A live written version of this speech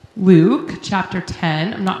Luke chapter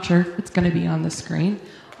 10. I'm not sure if it's going to be on the screen.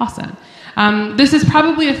 Awesome. This is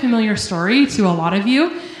probably a familiar story to a lot of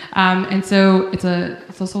you. And so it's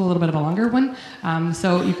also a little bit of a longer one.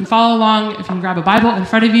 So you can follow along if you can grab a Bible in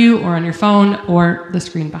front of you or on your phone or the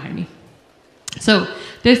screen behind me. So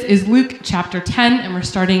this is Luke chapter 10, and we're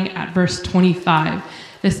starting at verse 25.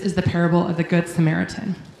 This is the parable of the Good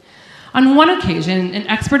Samaritan. On one occasion, an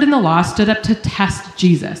expert in the law stood up to test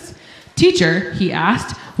Jesus. "Teacher," he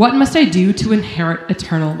asked, "what must I do to inherit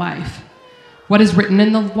eternal life?" "What is written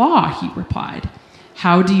in the law?" he replied.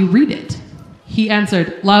 "How do you read it?" He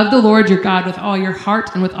answered, "Love the Lord your God with all your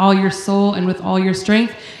heart and with all your soul and with all your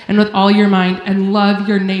strength and with all your mind, and love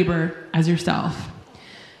your neighbor as yourself."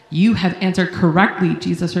 "You have answered correctly,"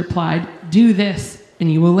 Jesus replied. "Do this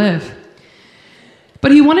and you will live."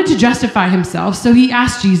 But he wanted to justify himself, so he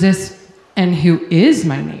asked Jesus, "And who is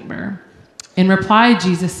my neighbor?" In reply,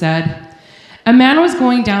 Jesus said, "A man was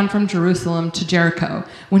going down from Jerusalem to Jericho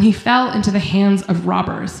when he fell into the hands of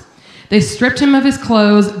robbers. They stripped him of his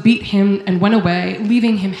clothes, beat him, and went away,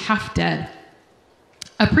 leaving him half dead.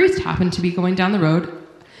 A priest happened to be going down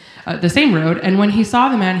the same road, and when he saw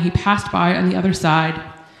the man, he passed by on the other side.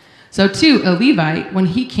 So too, a Levite, when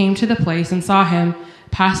he came to the place and saw him,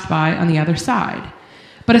 passed by on the other side.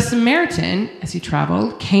 But a Samaritan, as he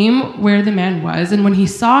traveled, came where the man was, and when he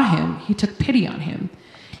saw him, he took pity on him.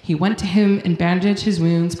 He went to him and bandaged his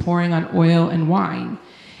wounds, pouring on oil and wine.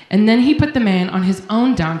 And then he put the man on his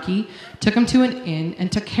own donkey, took him to an inn, and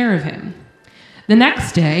took care of him. The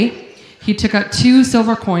next day, he took out 2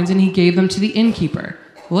 silver coins, and he gave them to the innkeeper.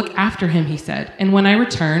 'Look after him,' he said, 'and when I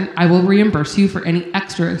return, I will reimburse you for any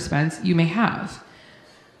extra expense you may have.'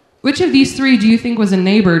 Which of these 3 do you think was a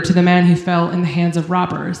neighbor to the man who fell in the hands of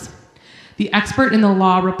robbers?" The expert in the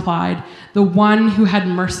law replied, "The one who had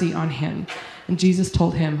mercy on him." And Jesus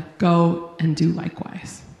told him, "Go and do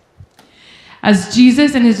likewise." As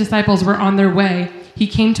Jesus and his disciples were on their way, he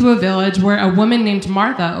came to a village where a woman named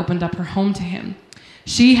Martha opened up her home to him.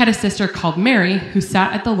 She had a sister called Mary who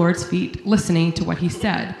sat at the Lord's feet listening to what he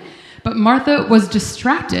said. But Martha was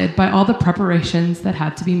distracted by all the preparations that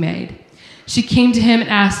had to be made. She came to him and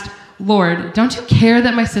asked, "Lord, don't you care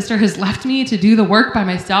that my sister has left me to do the work by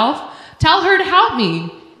myself? Tell her to help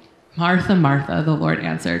me." "Martha, Martha," the Lord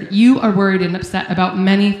answered, "you are worried and upset about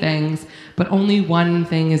many things, but only one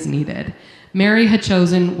thing is needed. Mary had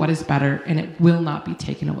chosen what is better, and it will not be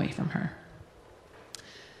taken away from her."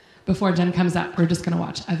 Before Jen comes up, we're just going to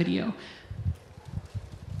watch a video.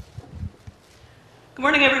 Good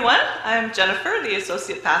morning, everyone. I'm Jennifer, the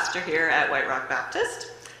Associate Pastor here at White Rock Baptist.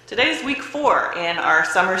 Today is week 4 in our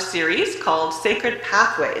summer series called Sacred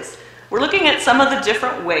Pathways. We're looking at some of the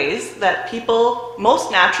different ways that people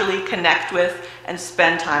most naturally connect with and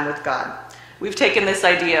spend time with God. We've taken this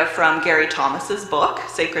idea from Gary Thomas's book,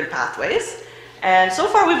 Sacred Pathways, and so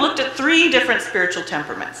far we've looked at 3 different spiritual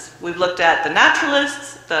temperaments. We've looked at the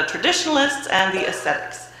naturalists, the traditionalists, and the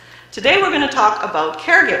ascetics. Today we're going to talk about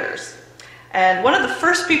caregivers. And one of the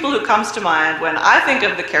first people who comes to mind when I think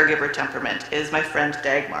of the caregiver temperament is my friend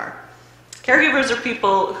Dagmar. Caregivers are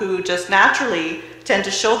people who just naturally tend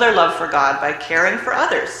to show their love for God by caring for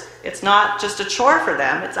others. It's not just a chore for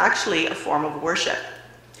them, it's actually a form of worship.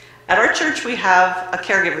 At our church, we have a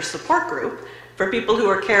caregiver support group for people who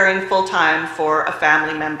are caring full-time for a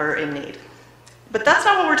family member in need. But that's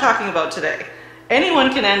not what we're talking about today.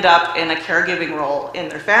 Anyone can end up in a caregiving role in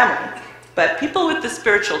their family. But people with the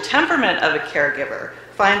spiritual temperament of a caregiver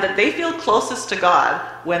find that they feel closest to God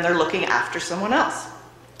when they're looking after someone else.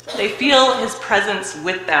 They feel his presence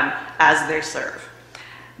with them as they serve.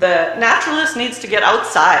 The naturalist needs to get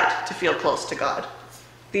outside to feel close to God.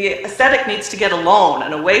 The ascetic needs to get alone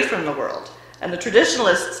and away from the world. And the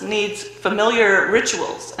traditionalist needs familiar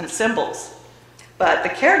rituals and symbols. But the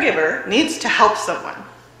caregiver needs to help someone.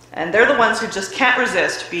 And they're the ones who just can't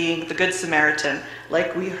resist being the Good Samaritan,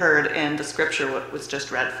 like we heard in the scripture what was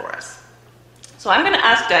just read for us. So I'm going to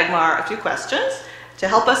ask Dagmar a few questions to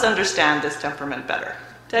help us understand this temperament better.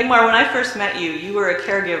 Dagmar, when I first met you, you were a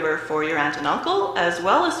caregiver for your aunt and uncle, as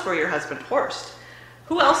well as for your husband, Horst.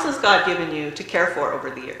 Who else has God given you to care for over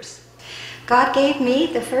the years? God gave me,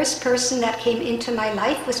 the first person that came into my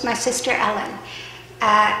life was my sister Ellen,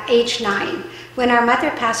 at age 9, when our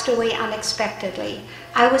mother passed away unexpectedly.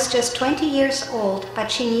 I was just 20 years old,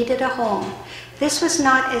 but she needed a home. This was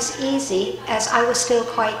not as easy as I was still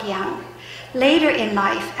quite young. Later in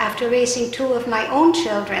life, after raising 2 of my own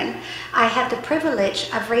children, I had the privilege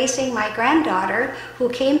of raising my granddaughter, who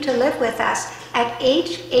came to live with us at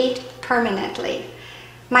age 8 permanently.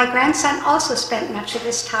 My grandson also spent much of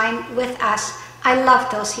his time with us, I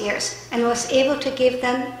loved those years and was able to give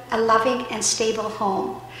them a loving and stable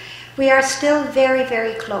home. We are still very,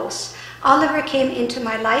 very close. Oliver came into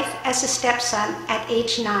my life as a stepson at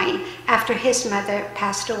age 9 after his mother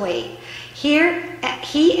passed away. Here,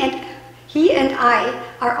 he and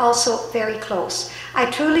I are also very close. I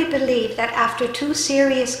truly believe that after 2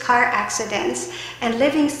 serious car accidents and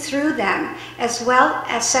living through them, as well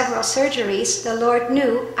as several surgeries, the Lord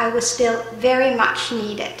knew I was still very much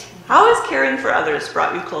needed. How has caring for others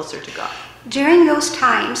brought you closer to God? During those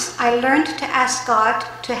times, I learned to ask God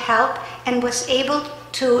to help and was able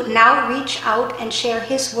to now reach out and share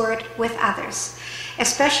His word with others,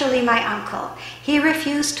 especially my uncle. He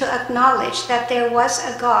refused to acknowledge that there was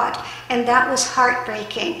a God, and that was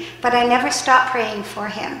heartbreaking, but I never stopped praying for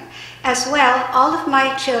him. As well, all of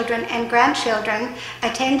my children and grandchildren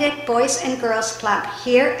attended Boys and Girls Club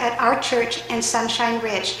here at our church in Sunshine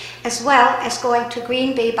Ridge, as well as going to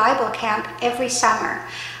Green Bay Bible Camp every summer.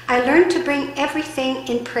 I learned to bring everything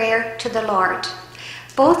in prayer to the Lord.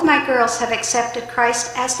 Both my girls have accepted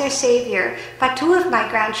Christ as their Savior, but 2 of my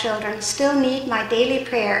grandchildren still need my daily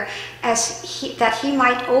prayer that He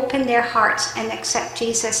might open their hearts and accept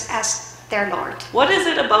Jesus as their Lord. What is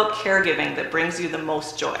it about caregiving that brings you the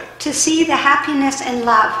most joy? To see the happiness and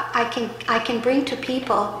love I can bring to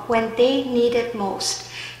people when they need it most.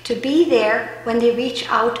 To be there when they reach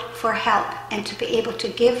out for help and to be able to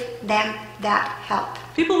give them that help.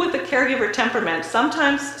 People with the caregiver temperament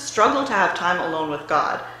sometimes struggle to have time alone with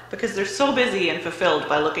God because they're so busy and fulfilled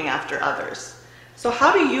by looking after others. So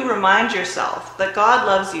how do you remind yourself that God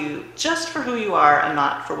loves you just for who you are and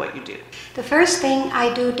not for what you do? The first thing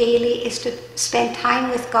I do daily is to spend time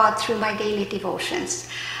with God through my daily devotions.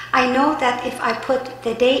 I know that if I put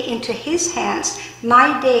the day into His hands,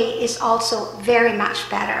 my day is also very much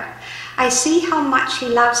better. I see how much He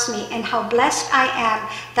loves me and how blessed I am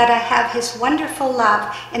that I have His wonderful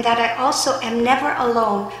love and that I also am never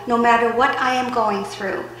alone no matter what I am going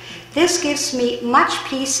through. This gives me much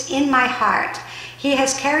peace in my heart. He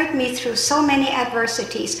has carried me through so many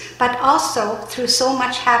adversities, but also through so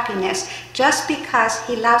much happiness, just because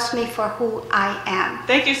He loves me for who I am.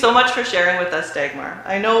 Thank you so much for sharing with us, Dagmar.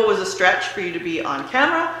 I know it was a stretch for you to be on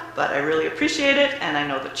camera, but I really appreciate it, and I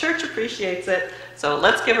know the church appreciates it. So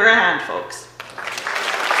let's give her a hand, folks.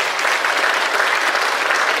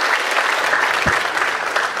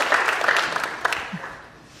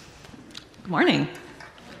 Good morning.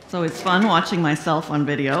 It's always fun watching myself on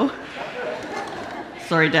video.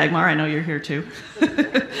 Sorry, Dagmar, I know you're here too.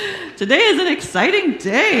 Today is an exciting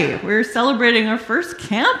day. We're celebrating our first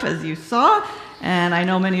camp, as you saw, and I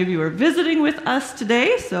know many of you are visiting with us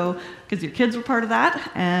today, so because your kids were part of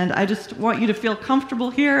that, and I just want you to feel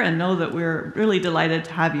comfortable here and know that we're really delighted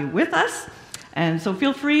to have you with us. And so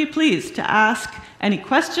feel free, please, to ask any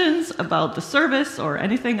questions about the service or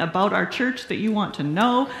anything about our church that you want to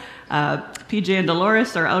know. PJ and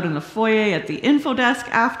Dolores are out in the foyer at the info desk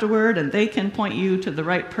afterward, and they can point you to the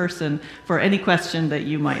right person for any question that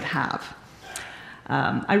you might have.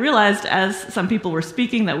 I realized as some people were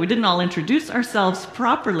speaking that we didn't all introduce ourselves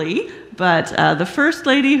properly, but the first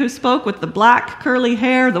lady who spoke with the black curly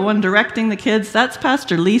hair, the one directing the kids, that's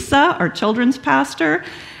Pastor Lisa, our children's pastor.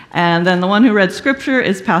 And then the one who read scripture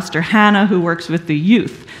is Pastor Hannah, who works with the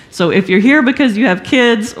youth. So if you're here because you have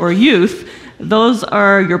kids or youth, those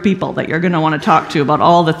are your people that you're going to want to talk to about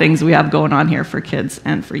all the things we have going on here for kids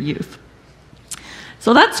and for youth.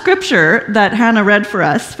 So that scripture that Hannah read for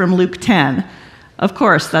us from Luke 10, of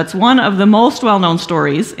course, that's one of the most well-known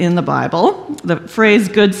stories in the Bible. The phrase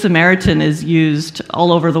Good Samaritan is used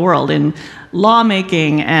all over the world in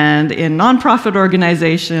lawmaking and in nonprofit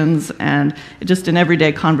organizations and just in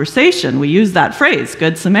everyday conversation. We use that phrase,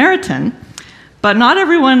 Good Samaritan. But not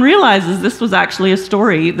everyone realizes this was actually a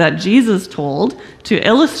story that Jesus told to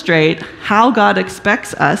illustrate how God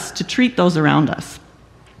expects us to treat those around us.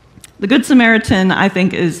 The Good Samaritan, I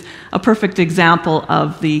think, is a perfect example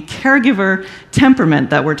of the caregiver temperament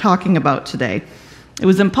that we're talking about today. It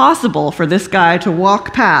was impossible for this guy to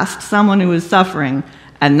walk past someone who was suffering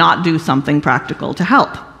and not do something practical to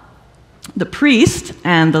help. The priest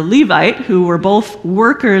and the Levite, who were both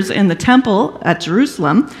workers in the temple at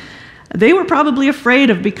Jerusalem, they were probably afraid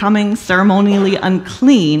of becoming ceremonially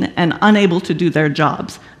unclean and unable to do their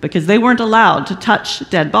jobs because they weren't allowed to touch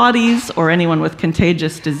dead bodies or anyone with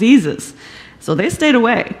contagious diseases. So they stayed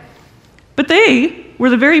away. But they were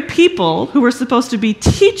the very people who were supposed to be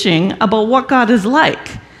teaching about what God is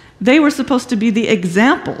like. They were supposed to be the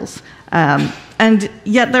examples, and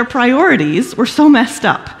yet their priorities were so messed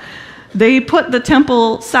up. They put the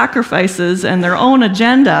temple sacrifices and their own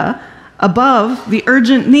agenda above the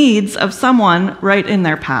urgent needs of someone right in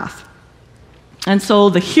their path. And so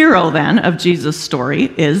the hero then of Jesus'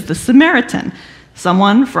 story is the Samaritan,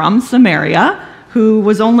 someone from Samaria who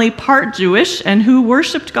was only part Jewish and who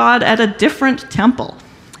worshiped God at a different temple.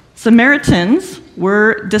 Samaritans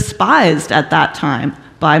were despised at that time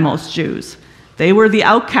by most Jews. They were the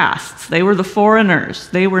outcasts. They were the foreigners.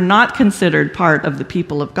 They were not considered part of the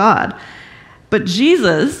people of God. But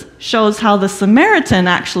Jesus shows how the Samaritan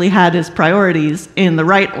actually had his priorities in the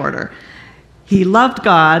right order. He loved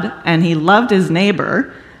God and he loved his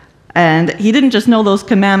neighbor, and he didn't just know those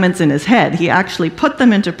commandments in his head. He actually put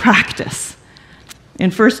them into practice. In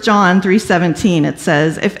 1 John 3:17, it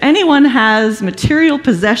says, "If anyone has material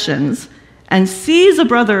possessions and sees a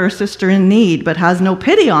brother or sister in need but has no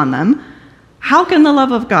pity on them, how can the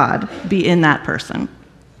love of God be in that person?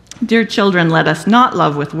 Dear children, let us not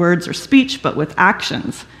love with words or speech, but with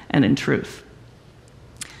actions and in truth."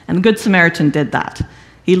 And the Good Samaritan did that.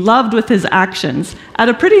 He loved with his actions at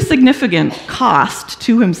a pretty significant cost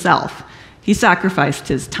to himself. He sacrificed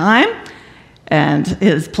his time and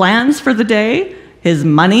his plans for the day, his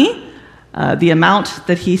money. The amount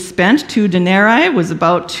that he spent, 2 denarii, was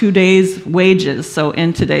about 2 days' wages. So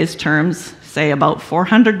in today's terms, say about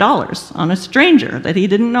 $400 on a stranger that he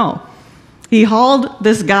didn't know. He hauled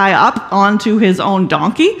this guy up onto his own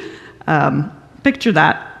donkey. Picture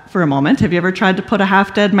that for a moment. Have you ever tried to put a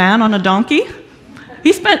half-dead man on a donkey?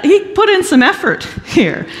 He put in some effort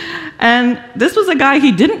here. And this was a guy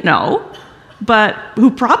he didn't know, but who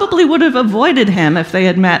probably would have avoided him if they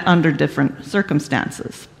had met under different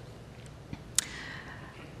circumstances.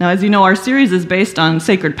 Now, as you know, our series is based on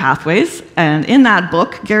Sacred Pathways, and in that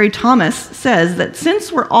book, Gary Thomas says that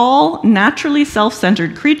since we're all naturally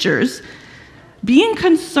self-centered creatures, being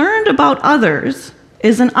concerned about others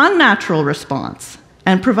is an unnatural response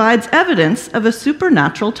and provides evidence of a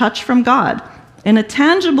supernatural touch from God. In a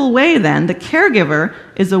tangible way, then, the caregiver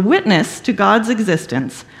is a witness to God's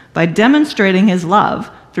existence by demonstrating his love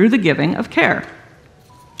through the giving of care.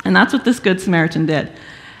 And that's what this Good Samaritan did.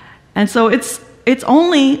 And so it's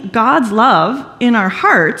only God's love in our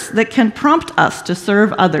hearts that can prompt us to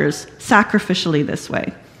serve others sacrificially this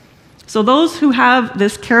way. So those who have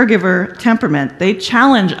this caregiver temperament, they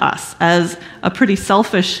challenge us as a pretty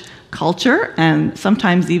selfish culture and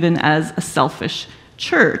sometimes even as a selfish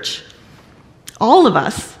church. All of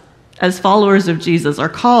us, as followers of Jesus, are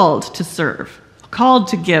called to serve, called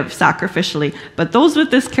to give sacrificially, but those with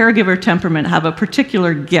this caregiver temperament have a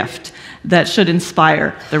particular gift that should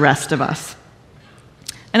inspire the rest of us.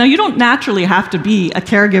 And now you don't naturally have to be a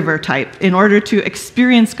caregiver type in order to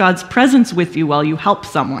experience God's presence with you while you help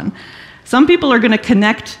someone. Some people are going to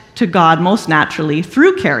connect to God most naturally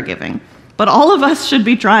through caregiving, but all of us should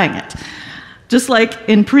be trying it. Just like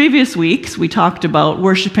in previous weeks, we talked about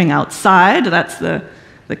worshiping outside. That's the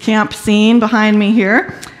camp scene behind me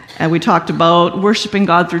here. And we talked about worshiping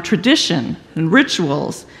God through tradition and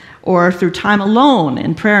rituals, or through time alone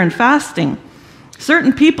in prayer and fasting.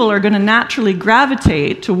 Certain people are going to naturally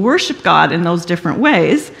gravitate to worship God in those different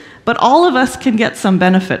ways, but all of us can get some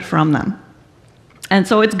benefit from them. And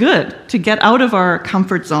so it's good to get out of our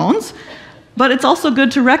comfort zones, but it's also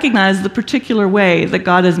good to recognize the particular way that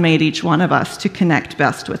God has made each one of us to connect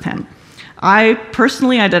best with Him. I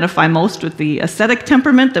personally identify most with the ascetic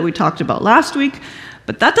temperament that we talked about last week,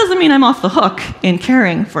 but that doesn't mean I'm off the hook in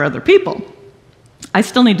caring for other people. I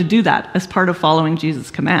still need to do that as part of following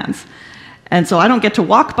Jesus' commands. And so I don't get to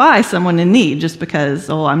walk by someone in need just because,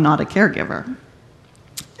 I'm not a caregiver.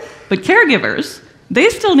 But caregivers, they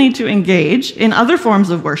still need to engage in other forms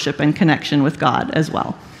of worship and connection with God as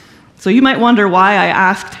well. So you might wonder why I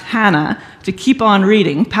asked Hannah to keep on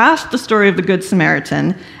reading past the story of the Good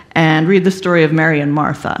Samaritan and read the story of Mary and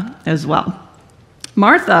Martha as well.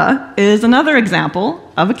 Martha is another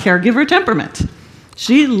example of a caregiver temperament.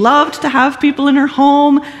 She loved to have people in her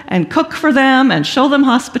home and cook for them and show them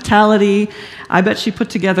hospitality. I bet she put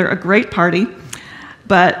together a great party.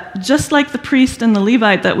 But just like the priest and the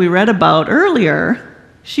Levite that we read about earlier,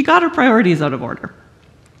 she got her priorities out of order.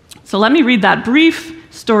 So let me read that brief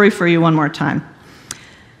story for you one more time.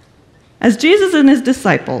 As Jesus and his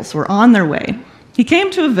disciples were on their way, he came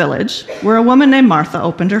to a village where a woman named Martha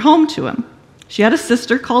opened her home to him. She had a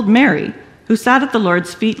sister called Mary, who sat at the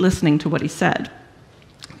Lord's feet listening to what he said.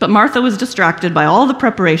 But Martha was distracted by all the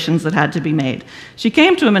preparations that had to be made. She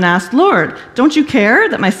came to him and asked, "Lord, don't you care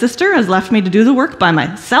that my sister has left me to do the work by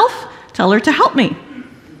myself? Tell her to help me."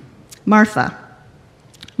 "Martha,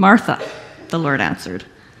 Martha," the Lord answered,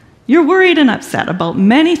 "you're worried and upset about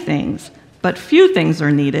many things, but few things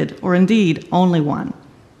are needed, or indeed only one.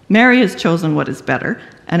 Mary has chosen what is better,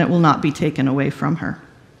 and it will not be taken away from her."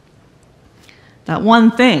 That one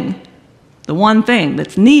thing, the one thing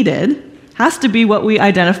that's needed, has to be what we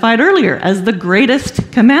identified earlier as the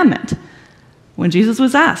greatest commandment. When Jesus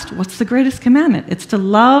was asked, what's the greatest commandment? It's to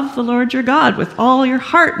love the Lord your God with all your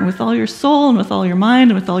heart and with all your soul and with all your mind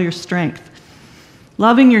and with all your strength.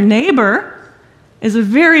 Loving your neighbor is a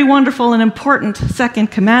very wonderful and important second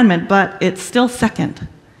commandment, but it's still second.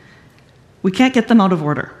 We can't get them out of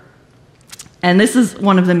order. And this is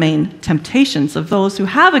one of the main temptations of those who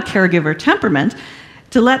have a caregiver temperament,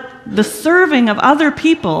 to let the serving of other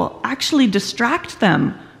people actually distract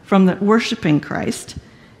them from worshiping Christ,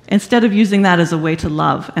 instead of using that as a way to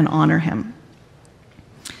love and honor him.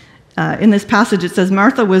 In this passage, it says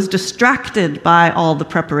Martha was distracted by all the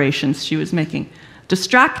preparations she was making.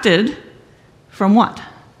 Distracted from what?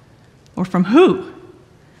 Or from who?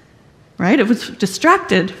 Right? It was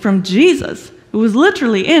distracted from Jesus, who was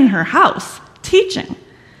literally in her house teaching.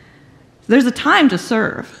 There's a time to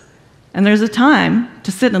serve, and there's a time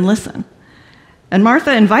to sit and listen. And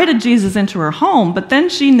Martha invited Jesus into her home, but then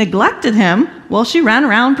she neglected him while she ran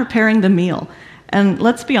around preparing the meal. And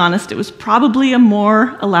let's be honest, it was probably a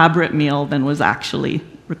more elaborate meal than was actually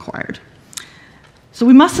required. So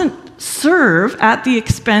we mustn't serve at the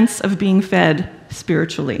expense of being fed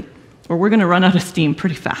spiritually, or we're going to run out of steam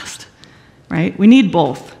pretty fast, right? We need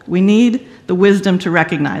both. We need the wisdom to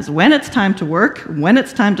recognize when it's time to work, when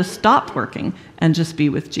it's time to stop working, and just be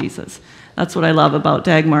with Jesus. That's what I love about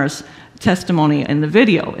Dagmar's testimony in the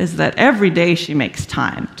video, is that every day she makes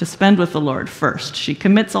time to spend with the Lord first. She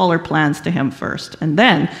commits all her plans to him first, and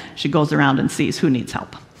then she goes around and sees who needs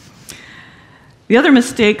help. The other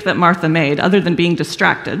mistake that Martha made, other than being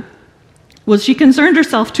distracted, was she concerned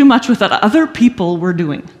herself too much with what other people were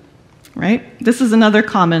doing, right? This is another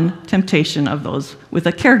common temptation of those with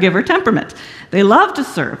a caregiver temperament. They love to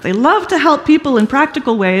serve. They love to help people in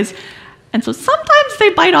practical ways, and so sometimes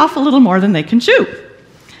they bite off a little more than they can chew.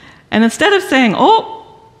 And instead of saying,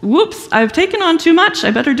 oh, whoops, I've taken on too much,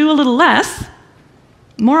 I better do a little less,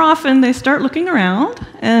 more often they start looking around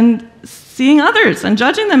and seeing others and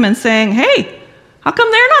judging them and saying, hey, how come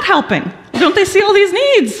they're not helping? Don't they see all these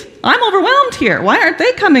needs? I'm overwhelmed here. Why aren't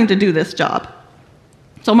they coming to do this job?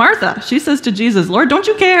 So Martha, she says to Jesus, Lord, don't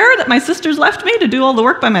you care that my sister's left me to do all the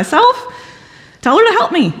work by myself? Tell her to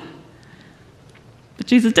help me. But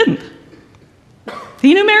Jesus didn't.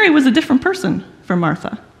 He knew Mary was a different person from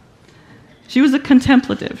Martha. She was a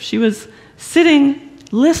contemplative. She was sitting,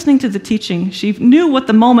 listening to the teaching. She knew what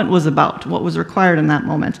the moment was about, what was required in that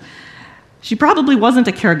moment. She probably wasn't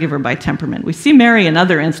a caregiver by temperament. We see Mary in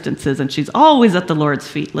other instances, and she's always at the Lord's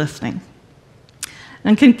feet listening.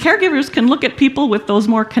 And caregivers can look at people with those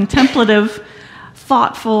more contemplative,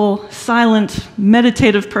 thoughtful, silent,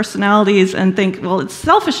 meditative personalities and think, well, it's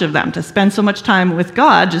selfish of them to spend so much time with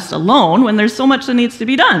God just alone when there's so much that needs to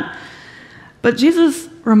be done. But Jesus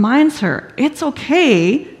reminds her, it's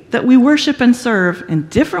okay that we worship and serve in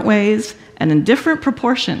different ways and in different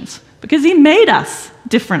proportions, because he made us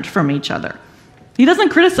different from each other. He doesn't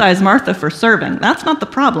criticize Martha for serving. That's not the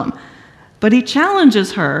problem. But he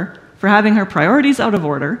challenges her for having her priorities out of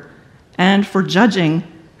order and for judging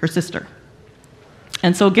her sister.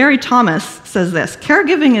 And so Gary Thomas says this,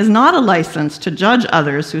 caregiving is not a license to judge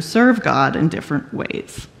others who serve God in different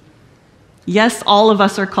ways. Yes, all of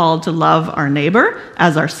us are called to love our neighbor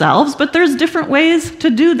as ourselves, but there's different ways to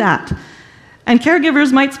do that. And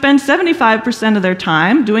caregivers might spend 75% of their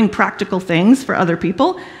time doing practical things for other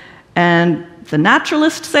people, and the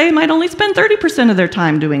naturalists say might only spend 30% of their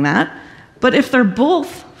time doing that. But if they're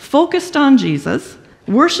both focused on Jesus,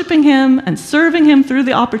 worshiping him and serving him through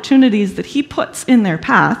the opportunities that he puts in their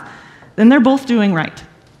path, then they're both doing right.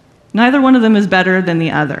 Neither one of them is better than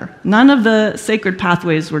the other. None of the sacred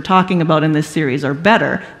pathways we're talking about in this series are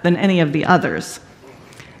better than any of the others.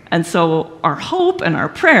 And so our hope and our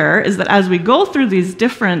prayer is that as we go through these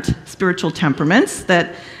different spiritual temperaments,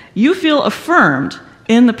 that you feel affirmed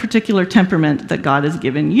in the particular temperament that God has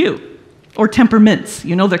given you. Or temperaments.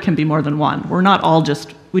 You know there can be more than one.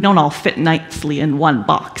 We don't all fit nicely in one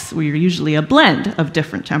box. We're usually a blend of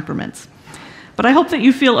different temperaments. But I hope that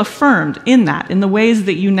you feel affirmed in that, in the ways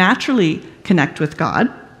that you naturally connect with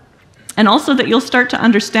God, and also that you'll start to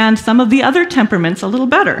understand some of the other temperaments a little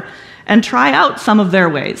better and try out some of their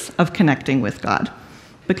ways of connecting with God.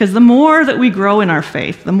 Because the more that we grow in our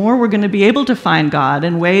faith, the more we're going to be able to find God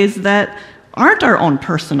in ways that aren't our own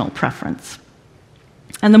personal preference.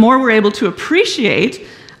 And the more we're able to appreciate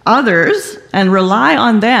others and rely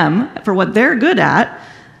on them for what they're good at,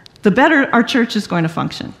 the better our church is going to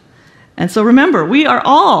function. And so remember, we are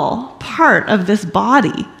all part of this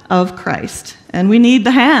body of Christ. And we need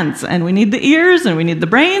the hands, and we need the ears, and we need the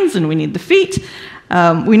brains, and we need the feet.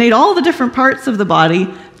 We need all the different parts of the body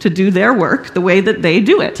to do their work the way that they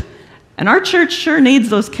do it. And our church sure needs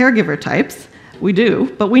those caregiver types. We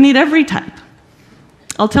do, but we need every type.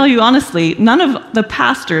 I'll tell you honestly, none of the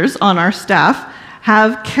pastors on our staff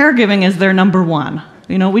have caregiving as their number one.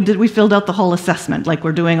 You know, we filled out the whole assessment like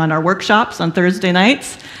we're doing on our workshops on Thursday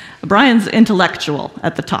nights. Brian's intellectual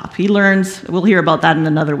at the top. He learns, we'll hear about that in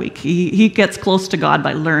another week. He gets close to God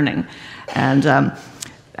by learning. And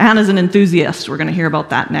Hannah's an enthusiast. We're going to hear about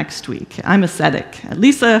that next week. I'm ascetic.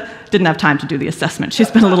 Lisa didn't have time to do the assessment. She's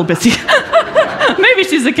been a little busy. Maybe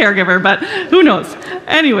she's a caregiver, but who knows?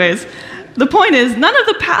 Anyways, the point is, none of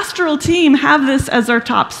the pastoral team have this as our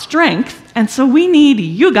top strength, and so we need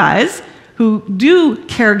you guys who do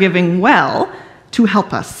caregiving well to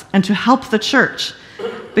help us and to help the church.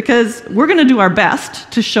 Because we're going to do our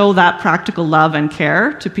best to show that practical love and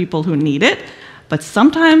care to people who need it, but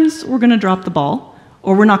sometimes we're going to drop the ball,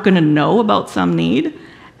 or we're not going to know about some need.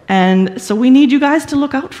 And so we need you guys to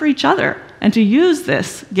look out for each other and to use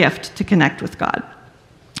this gift to connect with God.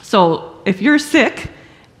 So if you're sick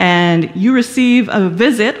and you receive a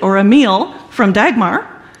visit or a meal from Dagmar,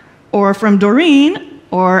 or from Doreen,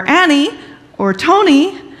 or Annie, or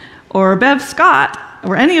Tony, or Bev Scott,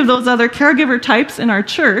 or any of those other caregiver types in our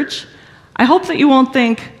church, I hope that you won't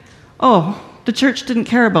think, oh, the church didn't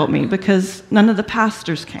care about me because none of the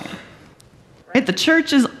pastors came. Right? The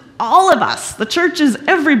church is all of us. The church is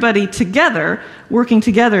everybody together, working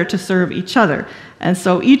together to serve each other. And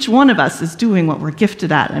so each one of us is doing what we're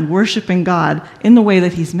gifted at and worshiping God in the way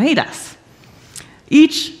that He's made us.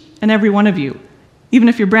 Each and every one of you, even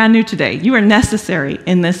if you're brand new today, you are necessary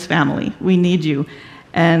in this family. We need you.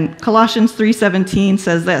 And Colossians 3:17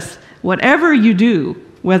 says this, whatever you do,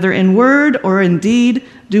 whether in word or in deed,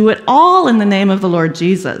 do it all in the name of the Lord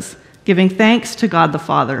Jesus, giving thanks to God the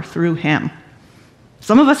Father through Him.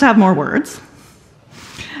 Some of us have more words,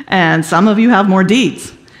 and some of you have more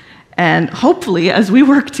deeds. And hopefully, as we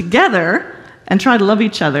work together and try to love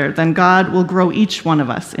each other, then God will grow each one of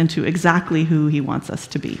us into exactly who He wants us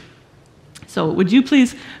to be. So would you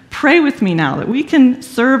please pray with me now that we can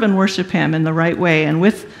serve and worship Him in the right way and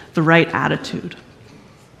with the right attitude.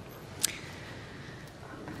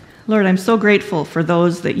 Lord, I'm so grateful for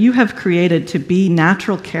those that you have created to be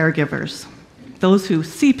natural caregivers, those who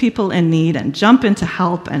see people in need and jump in to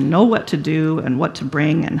help and know what to do and what to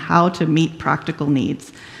bring and how to meet practical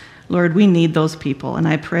needs. Lord, we need those people, and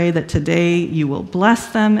I pray that today you will bless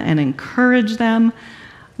them and encourage them.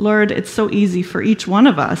 Lord, it's so easy for each one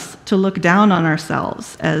of us to look down on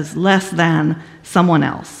ourselves as less than someone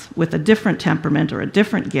else with a different temperament or a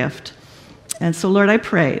different gift. And so, Lord, I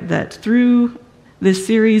pray that through this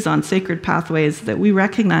series on sacred pathways that we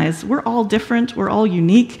recognize we're all different, we're all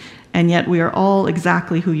unique, and yet we are all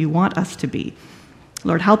exactly who you want us to be.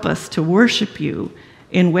 Lord, help us to worship you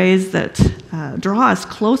in ways that draw us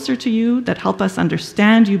closer to you, that help us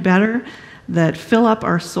understand you better, that fill up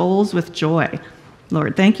our souls with joy.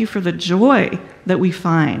 Lord, thank you for the joy that we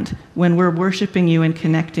find when we're worshiping you and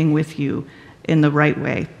connecting with you in the right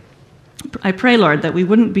way. I pray, Lord, that we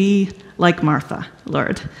wouldn't be like Martha,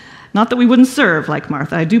 Lord. Not that we wouldn't serve like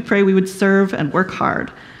Martha. I do pray we would serve and work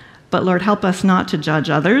hard. But Lord, help us not to judge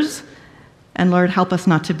others. And Lord, help us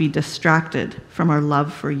not to be distracted from our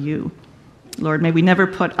love for you. Lord, may we never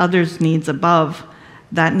put others' needs above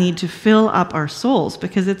that need to fill up our souls,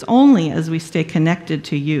 because it's only as we stay connected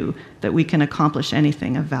to you that we can accomplish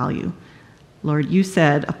anything of value. Lord, you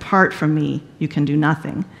said, apart from me, you can do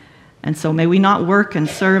nothing. And so may we not work and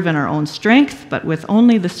serve in our own strength, but with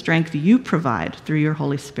only the strength you provide through your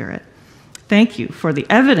Holy Spirit. Thank you for the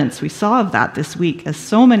evidence we saw of that this week, as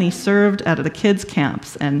so many served at the kids'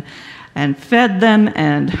 camps and fed them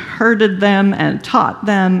and herded them and taught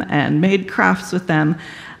them and made crafts with them.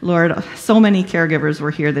 Lord, so many caregivers were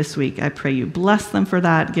here this week. I pray you bless them for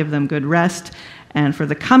that, give them good rest. And for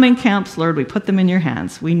the coming camps, Lord, we put them in your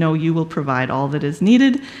hands. We know you will provide all that is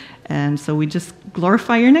needed. And so we just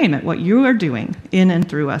glorify your name at what you are doing in and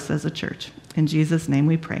through us as a church. In Jesus' name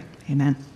we pray. Amen.